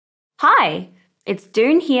Hi, it's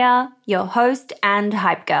Doone here, your host and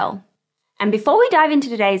hype girl. And before we dive into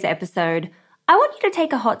today's episode, I want you to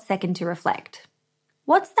take a hot second to reflect.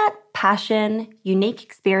 What's that passion, unique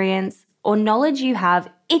experience, or knowledge you have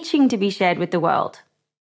itching to be shared with the world?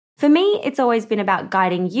 For me, it's always been about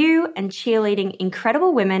guiding you and cheerleading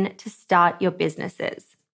incredible women to start your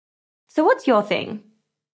businesses. So what's your thing?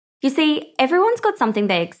 You see, everyone's got something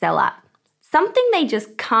they excel at, something they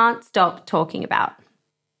just can't stop talking about.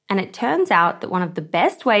 And it turns out that one of the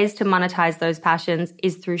best ways to monetize those passions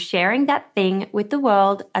is through sharing that thing with the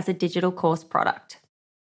world as a digital course product.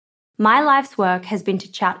 My life's work has been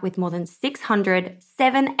to chat with more than 600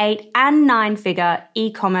 7, 8, and 9-figure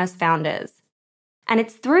e-commerce founders. And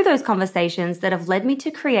it's through those conversations that have led me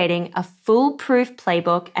to creating a foolproof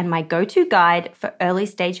playbook and my go-to guide for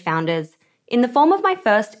early-stage founders in the form of my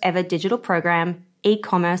first ever digital program,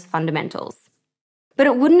 E-commerce Fundamentals. But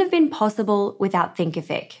it wouldn't have been possible without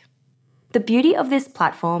Thinkific. The beauty of this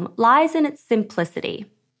platform lies in its simplicity.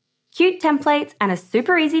 Cute templates and a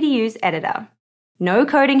super easy to use editor. No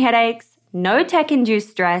coding headaches, no tech-induced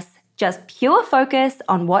stress, just pure focus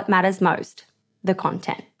on what matters most, the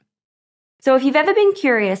content. So if you've ever been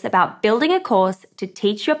curious about building a course to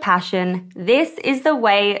teach your passion, this is the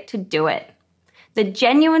way to do it. The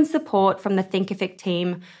genuine support from the Thinkific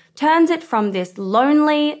team turns it from this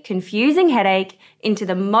lonely, confusing headache into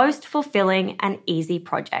the most fulfilling and easy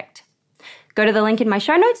project. Go to the link in my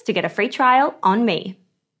show notes to get a free trial on me.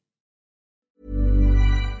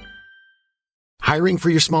 Hiring for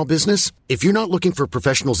your small business? If you're not looking for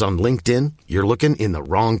professionals on LinkedIn, you're looking in the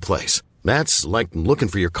wrong place. That's like looking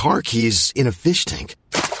for your car keys in a fish tank.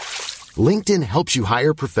 LinkedIn helps you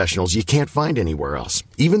hire professionals you can't find anywhere else,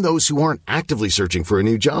 even those who aren't actively searching for a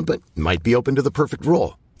new job but might be open to the perfect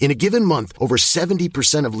role. In a given month, over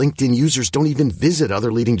 70% of LinkedIn users don't even visit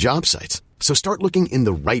other leading job sites. So start looking in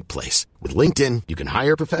the right place. With LinkedIn, you can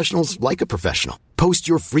hire professionals like a professional. Post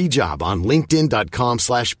your free job on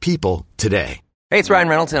linkedin.com/people today. Hey, it's Ryan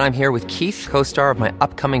Reynolds, and I'm here with Keith, co-star of my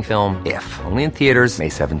upcoming film, If, only in theaters May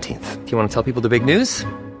 17th. Do you want to tell people the big news?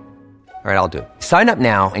 All right, I'll do it. Sign up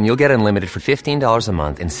now and you'll get unlimited for $15 a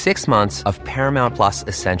month and 6 months of Paramount Plus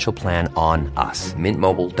Essential Plan on us.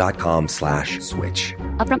 MintMobile.com/switch.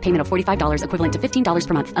 Upfront payment of $45 equivalent to $15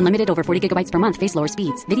 per month. Unlimited over 40 gigabytes per month. Face lower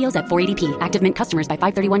speeds. Videos at 480p. Active Mint customers by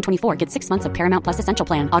 531.24 get 6 months of Paramount Plus Essential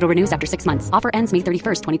Plan. Auto renews after 6 months. Offer ends May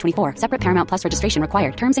 31st, 2024. Separate Paramount Plus registration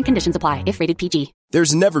required. Terms and conditions apply if rated PG.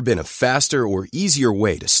 There's never been a faster or easier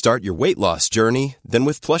way to start your weight loss journey than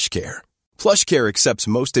with PlushCare. PlushCare accepts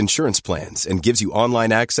most insurance plans and gives you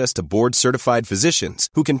online access to board-certified physicians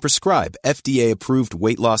who can prescribe FDA-approved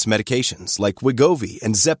weight loss medications like Wegovy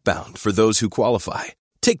and Zepbound for those who qualify.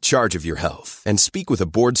 Take charge of your health and speak with a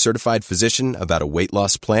board-certified physician about a weight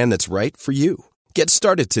loss plan that's right for you. Get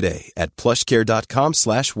started today at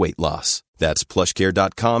plushcare.com/weight loss. That's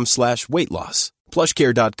plushcare.com/weight loss.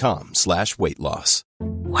 plushcare.com/weight loss.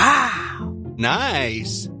 Wow.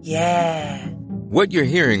 Nice. Yeah. What you're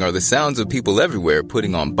hearing are the sounds of people everywhere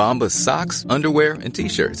putting on Bombas socks, underwear, and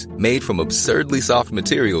T-shirts made from absurdly soft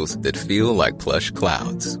materials that feel like plush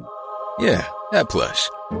clouds. Yeah, that plush.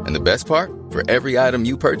 And the best part? For every item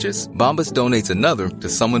you purchase, Bombas donates another to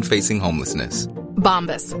someone facing homelessness.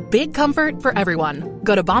 Bombas. Big comfort for everyone.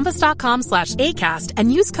 Go to bombas.com/ACAST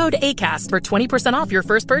and use code ACAST for 20% off your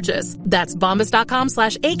first purchase. That's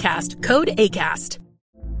bombas.com/ACAST. Code ACAST.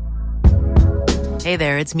 Hey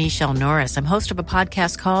there, it's Michelle Norris. I'm host of a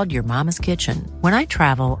podcast called Your Mama's Kitchen. When I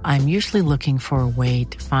travel, I'm usually looking for a way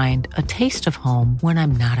to find a taste of home when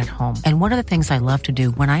I'm not at home. And one of the things I love to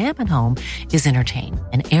do when I am at home is entertain.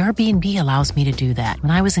 And Airbnb allows me to do that.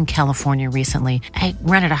 When I was in California recently, I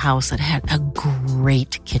rented a house that had a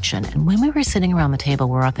great kitchen. And when we were sitting around the table,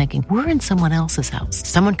 we were all thinking, we're in someone else's house.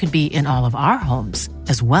 Someone could be in all of our homes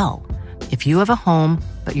as well. If you have a home,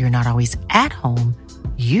 but you're not always at home,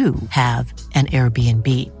 you have an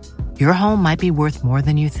Airbnb. Your home might be worth more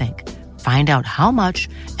than you think. Find out how much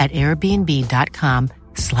at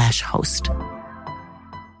airbnb.com/host.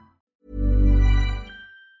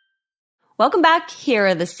 Welcome back. Here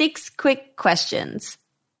are the 6 quick questions.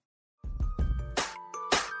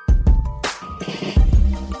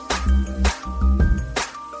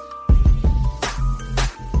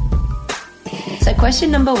 So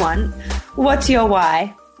question number 1, what's your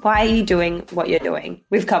why? Why are you doing what you're doing?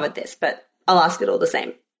 We've covered this, but I'll ask it all the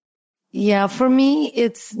same. Yeah, for me,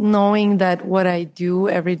 it's knowing that what I do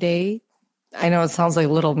every day, I know it sounds like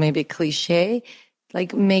a little maybe cliche,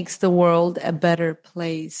 like makes the world a better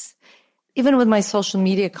place. Even with my social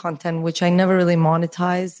media content, which I never really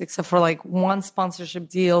monetized except for like one sponsorship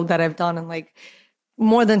deal that I've done and like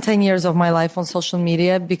more than 10 years of my life on social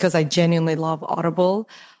media because I genuinely love Audible.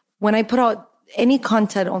 When I put out any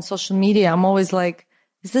content on social media, I'm always like,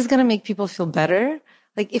 is this going to make people feel better?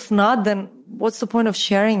 Like, if not, then what's the point of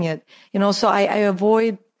sharing it? So I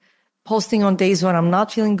avoid posting on days when I'm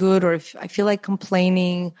not feeling good, or if I feel like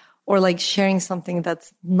complaining, or like sharing something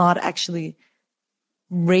that's not actually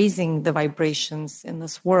raising the vibrations in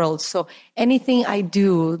this world. So anything I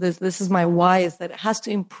do, this is my why, is that it has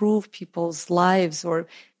to improve people's lives or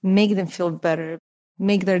make them feel better,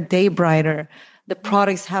 make their day brighter. The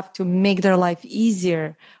products have to make their life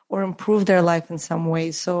easier or improve their life in some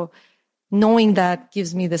way. So knowing that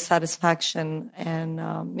gives me the satisfaction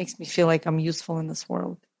and makes me feel like I'm useful in this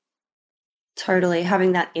world. Totally.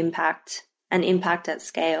 Having that impact and impact at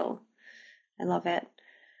scale. I love it.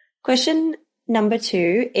 Question number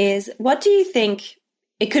 2 is, what do you think,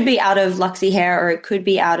 it could be out of Luxy Hair or it could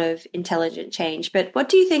be out of Intelligent Change, but what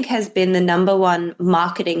do you think has been the number one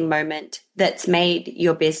marketing moment that's made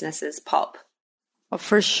your businesses pop?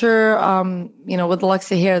 For sure, with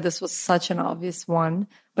Luxy Hair, this was such an obvious one,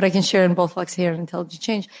 but I can share in both Luxy Hair and Intelligent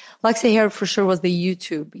Change. Luxy Hair for sure was the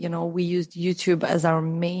YouTube. We used YouTube as our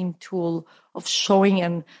main tool of showing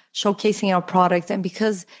and showcasing our products. And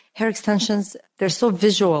because hair extensions, they're so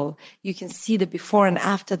visual, you can see the before and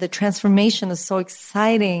after. The transformation is so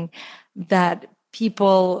exciting that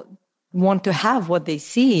people want to have what they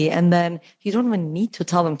see. And then you don't even need to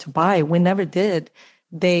tell them to buy. We never did.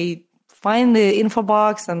 They find the info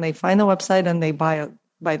box and they find the website and they buy it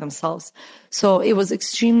by themselves. So it was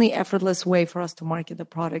extremely effortless way for us to market the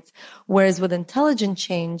product. Whereas with Intelligent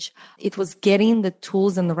Change, it was getting the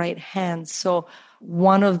tools in the right hands. So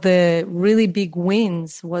one of the really big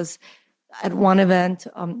wins was at one event,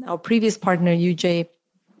 our previous partner, UJ,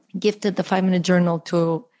 gifted the 5-Minute Journal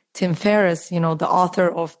to Tim Ferriss, the author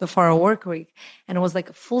of The 4-Hour Workweek. And it was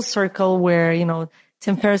like a full circle where,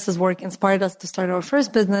 Tim Ferriss's work inspired us to start our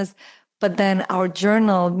first business. But then our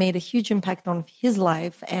journal made a huge impact on his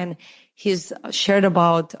life, and he's shared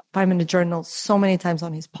about 5-Minute Journal so many times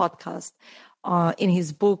on his podcast, in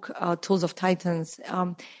his book, Tools of Titans,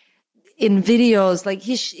 in videos. Like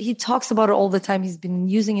he talks about it all the time. He's been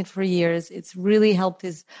using it for years. It's really helped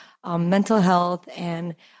his mental health,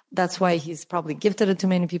 and that's why he's probably gifted it to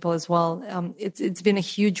many people as well. It's been a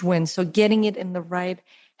huge win. So getting it in the right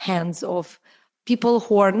hands of people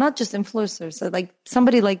who are not just influencers, so like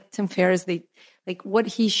somebody like Tim Ferriss, like what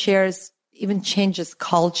he shares even changes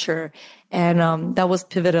culture. And that was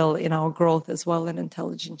pivotal in our growth as well in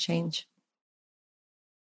Intelligent Change.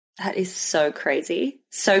 That is so crazy.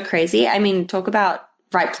 So crazy. I mean, talk about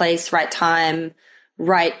right place, right time,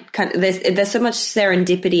 right kind of, there's so much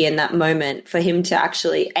serendipity in that moment for him to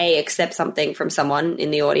actually A, accept something from someone in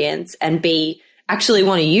the audience, and B, actually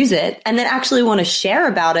want to use it, and then actually want to share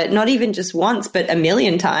about it, not even just once, but a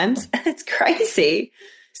million times. It's crazy.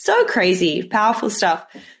 So crazy. Powerful stuff.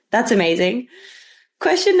 That's amazing.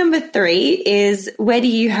 Question number 3 is, where do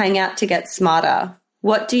you hang out to get smarter?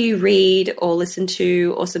 What do you read or listen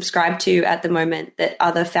to or subscribe to at the moment that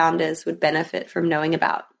other founders would benefit from knowing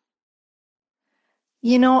about?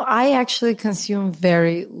 I actually consume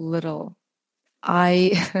very little.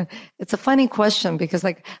 It's a funny question because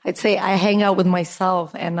I'd say I hang out with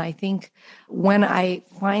myself, and I think when I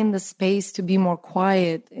find the space to be more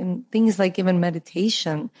quiet in things like even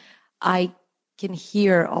meditation, I can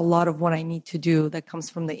hear a lot of what I need to do that comes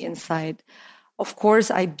from the inside. Of course,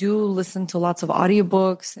 I do listen to lots of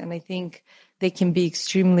audiobooks, and I think they can be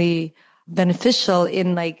extremely beneficial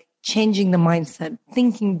in changing the mindset,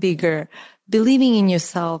 thinking bigger, believing in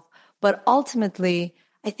yourself. But ultimately,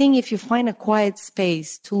 I think if you find a quiet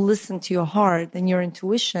space to listen to your heart and your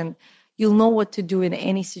intuition, you'll know what to do in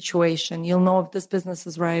any situation. You'll know if this business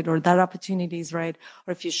is right or that opportunity is right,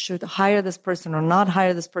 or if you should hire this person or not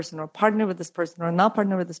hire this person, or partner with this person or not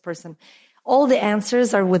partner with this person. All the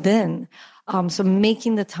answers are within. So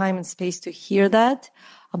making the time and space to hear that,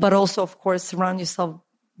 but also, of course, surround yourself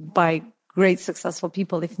by great, successful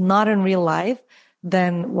people. If not in real life,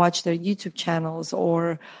 then watch their YouTube channels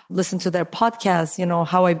or listen to their podcasts.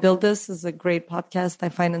 How I Build This is a great podcast I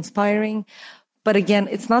find inspiring. But again,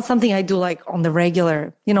 it's not something I do on the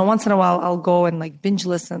regular. Once in a while I'll go and binge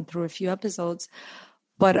listen through a few episodes.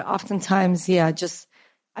 But oftentimes,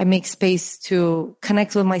 I make space to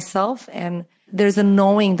connect with myself, and there's a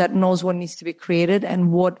knowing that knows what needs to be created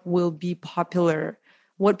and what will be popular,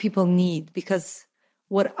 what people need. Because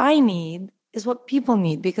what I need is what people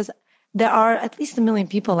need, because there are at least 1 million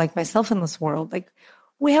people like myself in this world.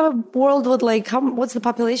 We have a world with what's the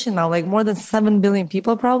population now? More than 7 billion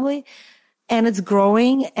people probably. And it's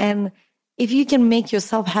growing. And if you can make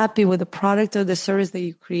yourself happy with the product or the service that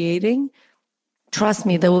you're creating, Trust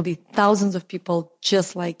me, there will be thousands of people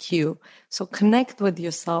just like you. So connect with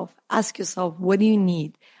yourself. Ask yourself, what do you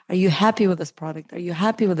need? Are you happy with this product? Are you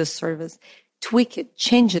happy with this service? Tweak it,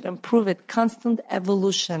 change it, improve it, constant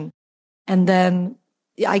evolution. And then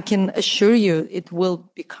I can assure you it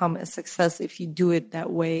will become a success if you do it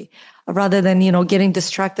that way, rather than, getting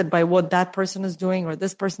distracted by what that person is doing or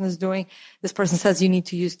this person is doing. This person says you need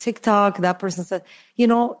to use TikTok. That person says,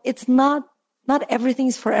 it's not everything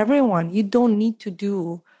is for everyone. You don't need to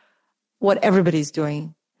do what everybody's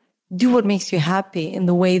doing. Do what makes you happy in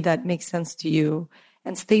the way that makes sense to you,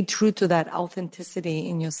 and stay true to that authenticity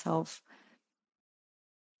in yourself.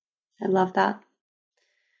 I love that.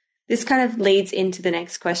 This kind of leads into the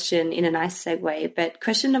next question in a nice segue. But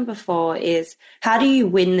question number 4 is, how do you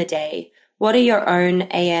win the day? What are your own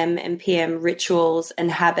AM and PM rituals and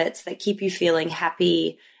habits that keep you feeling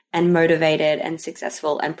happy and motivated and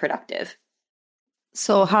successful and productive?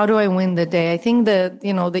 So how do I win the day? I think that,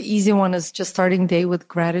 the easy one is just starting day with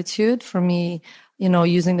gratitude. For me,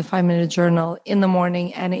 using the 5-minute journal in the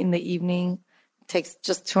morning and in the evening takes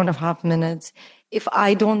just 2.5 minutes. If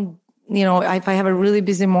I don't, if I have a really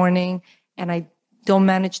busy morning and I don't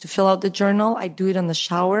manage to fill out the journal, I do it in the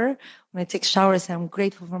shower. When I take shower, I say, I'm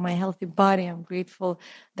grateful for my healthy body. I'm grateful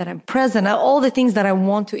that I'm present. All the things that I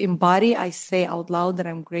want to embody, I say out loud that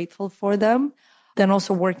I'm grateful for them. Then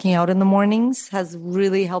also working out in the mornings has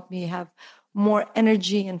really helped me have more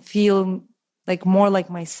energy and feel like more like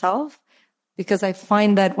myself, because I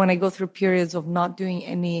find that when I go through periods of not doing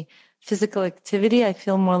any physical activity, I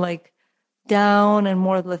feel more like down and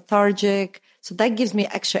more lethargic. So that gives me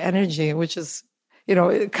extra energy, which is,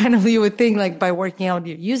 kind of, you would think like by working out,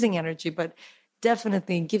 you're using energy, but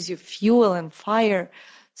definitely gives you fuel and fire.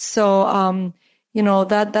 So,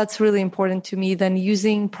 that's really important to me. Then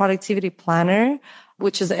using productivity planner,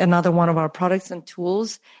 which is another one of our products and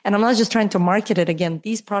tools. And I'm not just trying to market it. Again,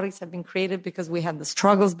 these products have been created because we had the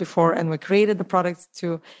struggles before, and we created the products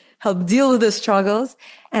to help deal with the struggles.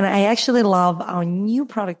 And I actually love our new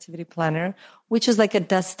productivity planner, which is like a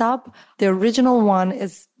desktop. The original one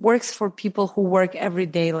works for people who work every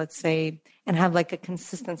day, let's say, and have like a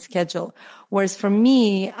consistent schedule. Whereas for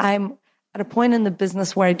me, I'm at a point in the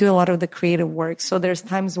business where I do a lot of the creative work. So there's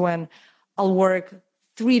times when I'll work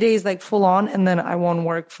 3 days like full on, and then I won't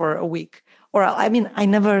work for a week. Or I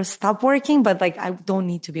never stop working, but like I don't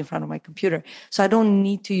need to be in front of my computer. So I don't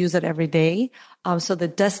need to use it every day. So the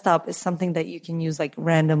desktop is something that you can use like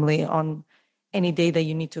randomly on any day that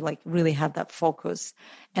you need to like really have that focus.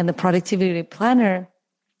 And the productivity planner,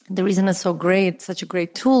 the reason it's so great, such a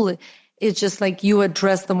great tool, is just like you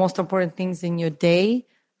address the most important things in your day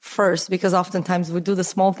first, because oftentimes we do the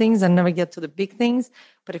small things and never get to the big things.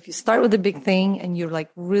 But if you start with the big thing and you're like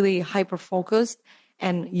really hyper focused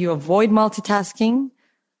and you avoid multitasking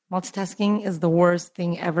is the worst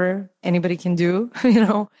thing ever anybody can do.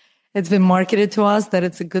 It's been marketed to us that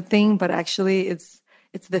it's a good thing, but actually it's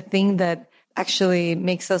the thing that actually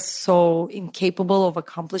makes us so incapable of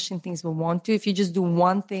accomplishing things we want to. If you just do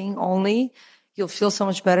one thing only, you'll feel so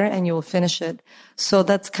much better and you will finish it. So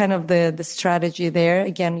that's kind of the strategy there.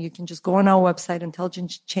 Again, you can just go on our website,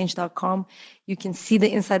 intelligentchange.com. You can see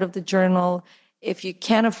the inside of the journal. If you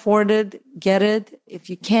can't afford it, get it. If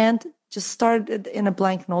you can't, just start it in a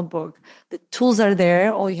blank notebook. The tools are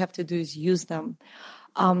there. All you have to do is use them.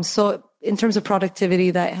 So in terms of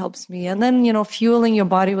productivity, that helps me. And then, fueling your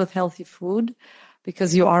body with healthy food,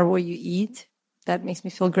 because you are what you eat. That makes me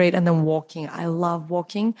feel great. And then walking. I love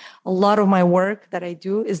walking. A lot of my work that I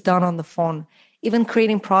do is done on the phone. Even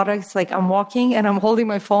creating products, like I'm walking and I'm holding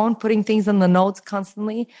my phone, putting things in the notes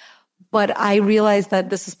constantly. But I realized that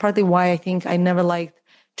this is partly why I think I never liked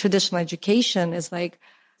traditional education, is like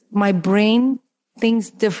my brain thinks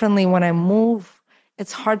differently when I move.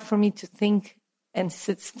 It's hard for me to think and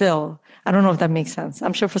sit still. I don't know if that makes sense.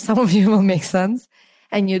 I'm sure for some of you it will make sense.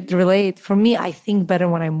 And you'd relate. For me, I think better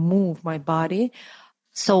when I move my body.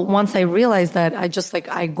 So once I realized that,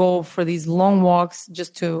 I go for these long walks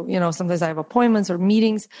just to, sometimes I have appointments or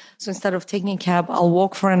meetings. So instead of taking a cab, I'll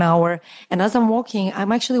walk for an hour. And as I'm walking,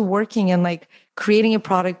 I'm actually working and like creating a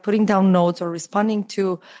product, putting down notes or responding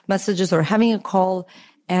to messages or having a call.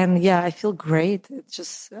 And yeah, I feel great. It's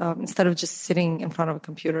just, instead of just sitting in front of a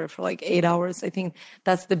computer for like 8 hours, I think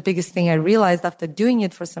that's the biggest thing I realized after doing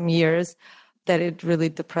it for some years, that it really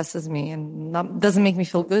depresses me and doesn't make me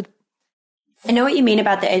feel good. I know what you mean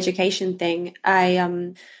about the education thing.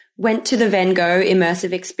 I went to the Van Gogh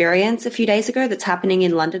immersive experience a few days ago that's happening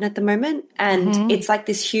in London at the moment. And it's like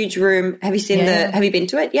this huge room. Have you been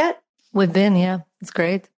to it yet? We've been, yeah. It's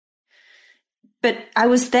great. But I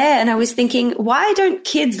was there and I was thinking, why don't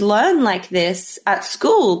kids learn like this at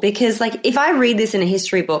school? Because like if I read this in a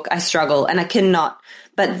history book, I struggle and I cannot.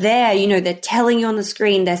 But there, you know, they're telling you on the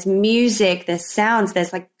screen, there's music, there's sounds,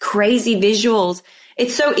 there's like crazy visuals.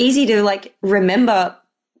 It's so easy to like remember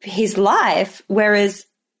his life. Whereas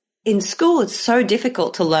in school, it's so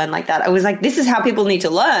difficult to learn like that. I was like, this is how people need to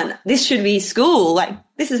learn. This should be school. Like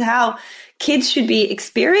this is how kids should be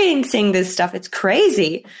experiencing this stuff. It's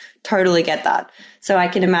crazy. Totally get that. So I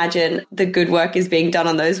can imagine the good work is being done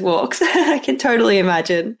on those walks. I can totally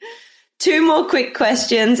imagine. 2 more quick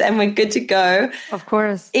questions and we're good to go. Of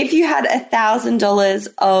course. If you had $1,000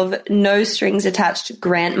 of no strings attached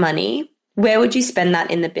grant money, where would you spend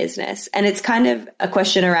that in the business? And it's kind of a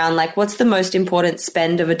question around like, what's the most important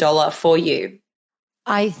spend of $1 for you?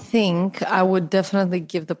 I think I would definitely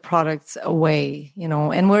give the products away, you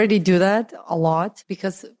know, and we already do that a lot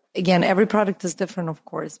because, again, every product is different, of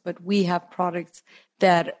course, but we have products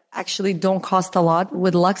that actually don't cost a lot.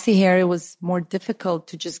 With Luxy Hair, it was more difficult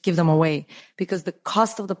to just give them away because the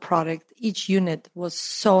cost of the product, each unit was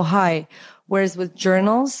so high. Whereas with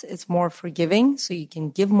journals, it's more forgiving, so you can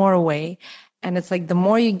give more away. And it's like the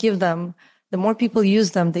more you give them, the more people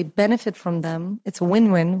use them, they benefit from them. It's a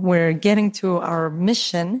win-win. We're getting to our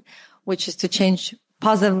mission, which is to change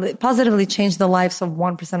positively change the lives of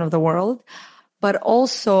 1% of the world. But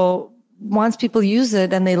also, once people use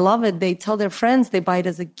it and they love it, they tell their friends, they buy it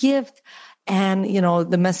as a gift, and you know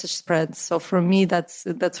the message spreads. So for me, that's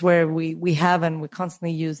where we have and we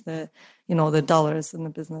constantly use the dollars in the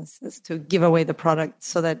business is to give away the product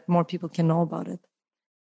so that more people can know about it.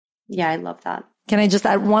 Yeah, I love that. Can I just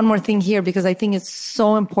add one more thing here because I think it's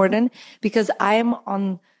so important because I am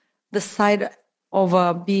on the side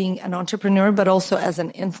of being an entrepreneur, but also as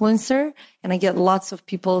an influencer. And I get lots of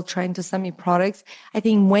people trying to send me products. I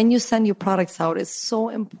think when you send your products out, it's so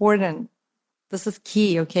important. This is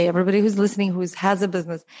key, okay? Everybody who's listening, who has a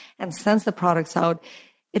business and sends the products out,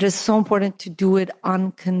 it is so important to do it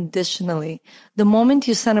unconditionally. The moment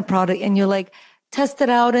you send a product and you're like, test it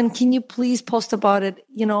out and can you please post about it?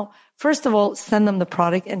 You know, first of all, send them the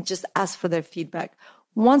product and just ask for their feedback.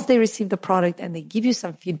 Once they receive the product and they give you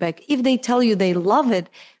some feedback, if they tell you they love it,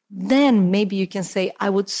 then maybe you can say, I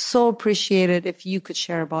would so appreciate it if you could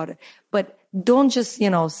share about it. But don't just,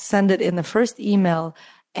 send it in the first email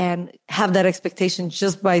and have that expectation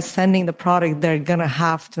just by sending the product. They're going to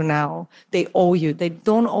have to now. They owe you. They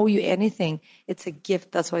don't owe you anything. It's a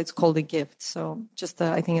gift. That's why it's called a gift. So just,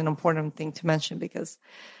 I think, an important thing to mention because,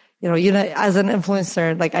 as an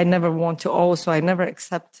influencer, like I never want to owe, so I never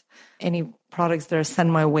accept any products that are sent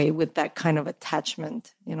my way with that kind of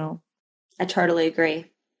attachment, I totally agree.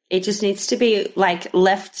 It just needs to be like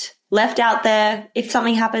left out there. If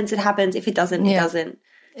something happens, it happens. If it doesn't, it doesn't.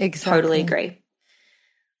 Exactly. Totally agree.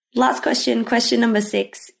 Last question. Question number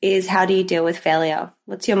 6 is how do you deal with failure?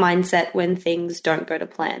 What's your mindset when things don't go to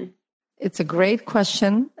plan? It's a great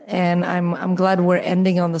question. And I'm glad we're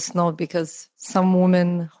ending on this note because some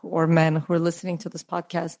women or men who are listening to this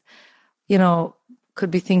podcast, could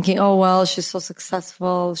be thinking, oh, well, she's so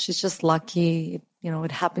successful. She's just lucky.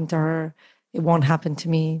 It happened to her. It won't happen to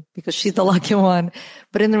me because she's the lucky one.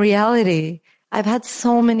 But in reality, I've had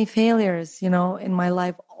so many failures, in my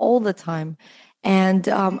life all the time. And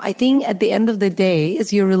I think at the end of the day,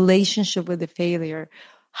 it's your relationship with the failure.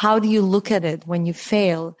 How do you look at it when you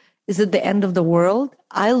fail? Is it the end of the world?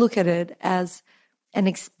 I look at it as an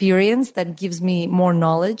experience that gives me more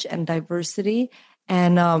knowledge and diversity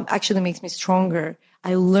and actually makes me stronger.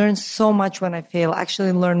 I learn so much when I fail,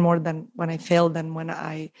 actually learn more than when I fail than when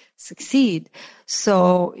I succeed.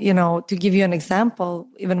 So, to give you an example,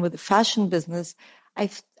 even with the fashion business,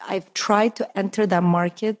 I've tried to enter that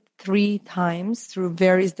market 3 times through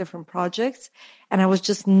various different projects, and I was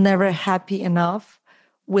just never happy enough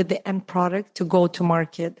with the end product to go to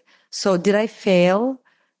market. So did I fail?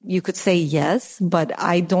 You could say yes, but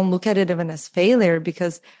I don't look at it even as failure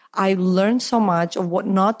because I learned so much of what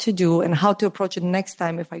not to do and how to approach it next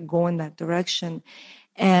time if I go in that direction.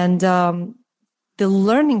 And the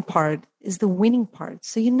learning part is the winning part.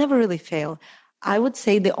 So you never really fail. I would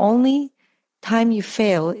say the only time you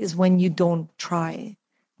fail is when you don't try.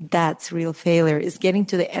 That's real failure, is getting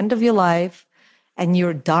to the end of your life and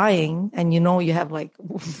you're dying and you have like,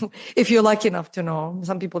 if you're lucky enough to know,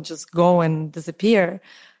 some people just go and disappear,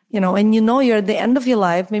 and you're at the end of your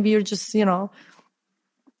life. Maybe you're just,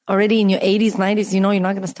 already in your 80s, 90s, you're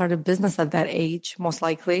not going to start a business at that age, most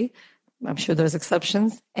likely. I'm sure there's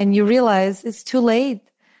exceptions. And you realize it's too late.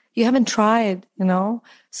 You haven't tried,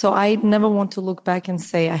 So I never want to look back and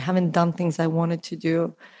say, I haven't done things I wanted to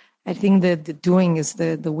do. I think that the doing is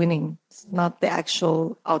the winning. It's not the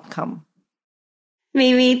actual outcome.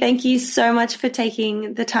 Mimi, thank you so much for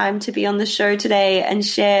taking the time to be on the show today and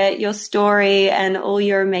share your story and all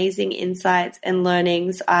your amazing insights and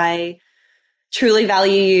learnings. I truly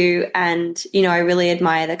value you, and, I really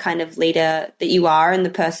admire the kind of leader that you are and the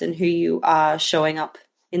person who you are showing up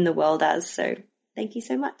in the world as. So thank you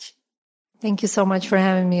so much. Thank you so much for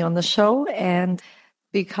having me on the show, and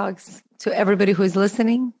big hugs to everybody who is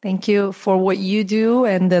listening. Thank you for what you do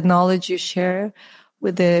and the knowledge you share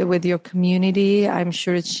with your community. I'm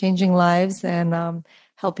sure it's changing lives and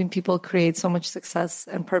helping people create so much success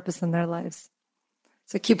and purpose in their lives.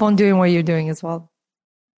 So keep on doing what you're doing as well.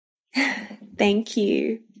 Thank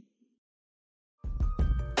you.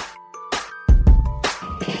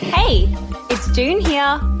 Hey, it's June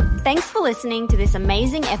here. Thanks for listening to this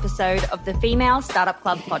amazing episode of the Female Startup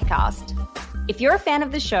Club podcast. If you're a fan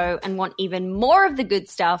of the show and want even more of the good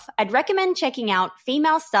stuff, I'd recommend checking out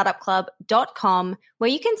femalestartupclub.com, where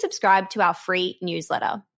you can subscribe to our free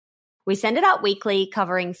newsletter. We send it out weekly,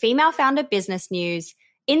 covering female founder business news,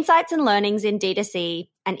 insights and learnings in D2C,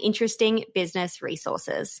 and interesting business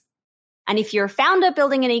resources. And if you're a founder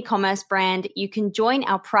building an e-commerce brand, you can join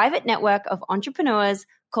our private network of entrepreneurs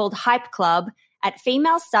called Hype Club at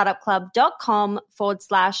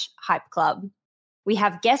femalestartupclub.com/Hype Club. We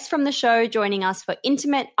have guests from the show joining us for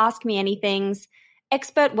intimate Ask Me Anythings,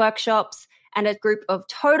 expert workshops, and a group of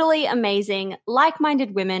totally amazing,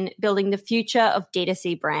 like-minded women building the future of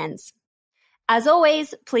D2C brands. As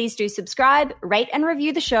always, please do subscribe, rate and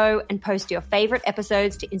review the show, and post your favorite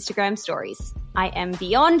episodes to Instagram stories. I am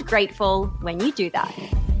beyond grateful when you do that.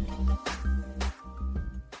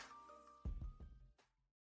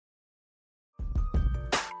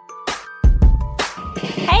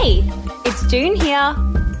 Hey, it's June here.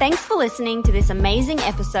 Thanks for listening to this amazing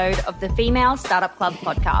episode of the Female Startup Club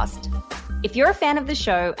podcast. If you're a fan of the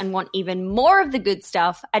show and want even more of the good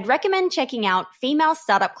stuff, I'd recommend checking out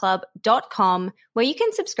femalestartupclub.com, where you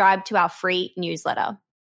can subscribe to our free newsletter.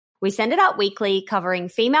 We send it out weekly, covering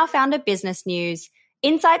female founder business news,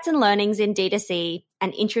 insights and learnings in D2C,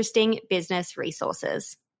 and interesting business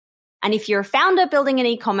resources. And if you're a founder building an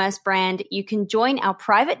e-commerce brand, you can join our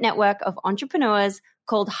private network of entrepreneurs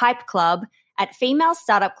called Hype Club at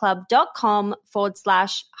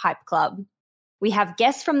femalestartupclub.com/Hype Club. We have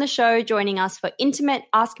guests from the show joining us for intimate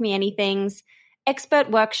Ask Me Anythings, expert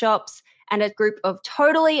workshops, and a group of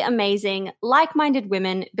totally amazing, like-minded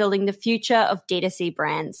women building the future of D2C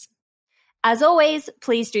brands. As always,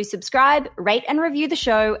 please do subscribe, rate and review the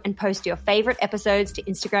show, and post your favorite episodes to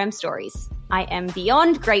Instagram stories. I am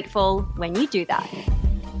beyond grateful when you do that.